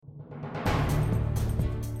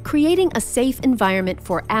Creating a safe environment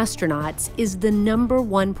for astronauts is the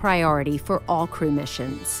 #1 priority for all crew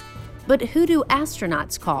missions. But who do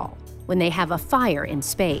astronauts call when they have a fire in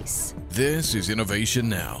space? This is Innovation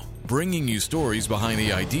Now, bringing you stories behind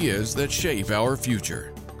the ideas that shape our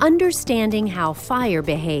future. Understanding how fire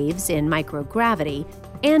behaves in microgravity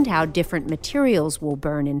and how different materials will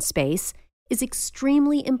burn in space is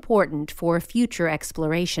extremely important for future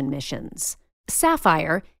exploration missions.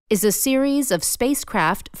 SAFFIRE is a series of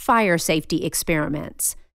spacecraft fire safety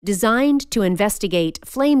experiments designed to investigate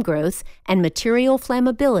flame growth and material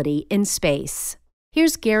flammability in space.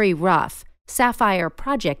 Here's Gary Ruff, SAFFIRE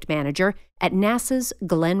project manager at NASA's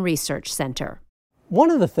Glenn Research Center.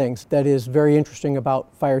 One of the things that is very interesting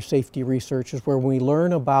about fire safety research is where we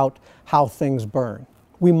learn about how things burn.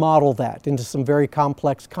 We model that into some very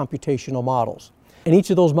complex computational models. And each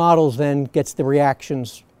of those models then gets the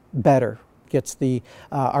reactions better, gets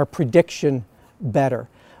our prediction better.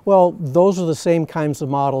 Well, those are the same kinds of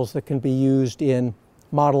models that can be used in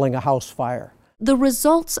modeling a house fire. The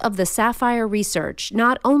results of the SAFFIRE research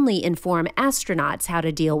not only inform astronauts how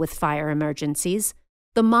to deal with fire emergencies,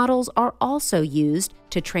 the models are also used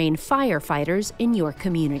to train firefighters in your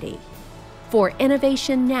community. For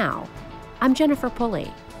Innovation Now, I'm Jennifer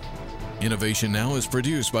Pulley. Innovation Now is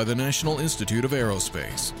produced by the National Institute of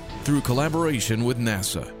Aerospace through collaboration with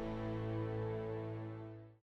NASA.